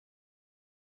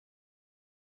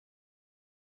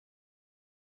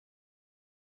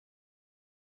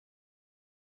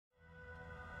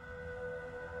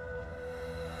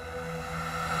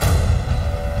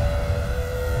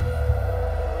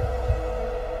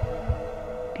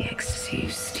The ecstasy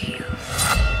of steel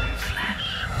and flesh.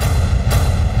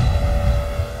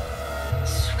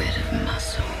 Sweat of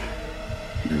muscle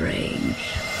and rage.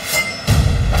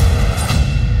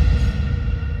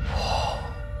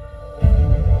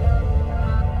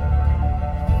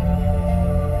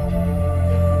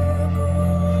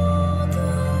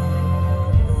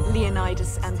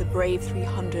 Leonidas and the brave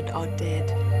 300 are dead.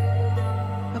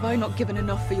 Have I not given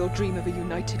enough for your dream of a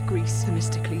united Greece,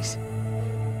 Themistocles?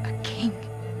 A king.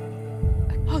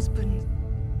 A husband.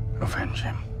 Avenge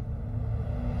him.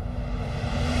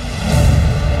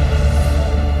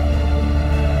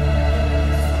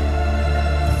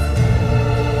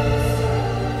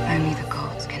 Only the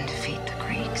gods can defeat the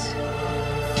Greeks.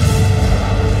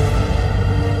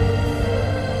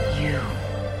 You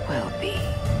will be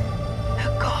a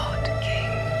god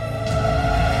king.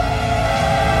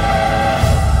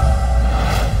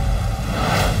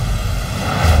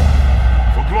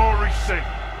 For glory's sake,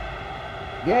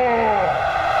 war!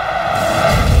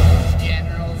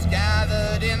 Generals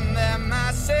gathered in their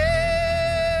masses.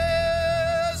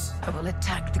 I will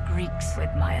attack the Greeks with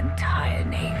my entire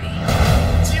navy.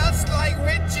 Just like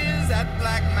witches at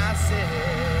black masses.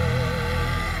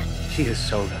 She has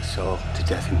sold her soul to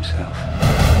death himself.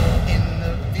 In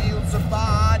the fields of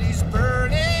bodies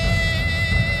burning.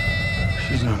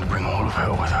 She's going to bring all of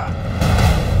hell with her.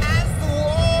 As the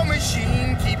war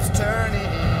machine keeps turning.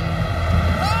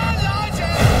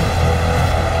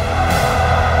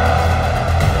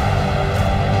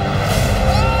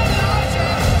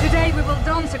 Today we will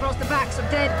dance across the backs of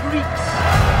dead Greeks.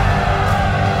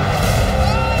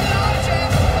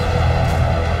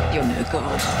 You're no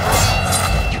god.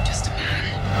 You're just a man.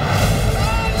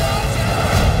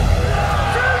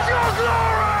 Choose your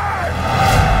glory!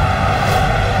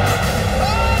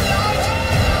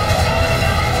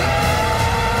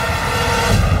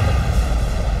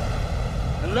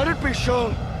 And let it be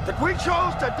shown that we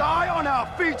chose to die on our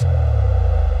feet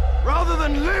rather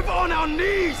than live on our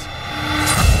knees.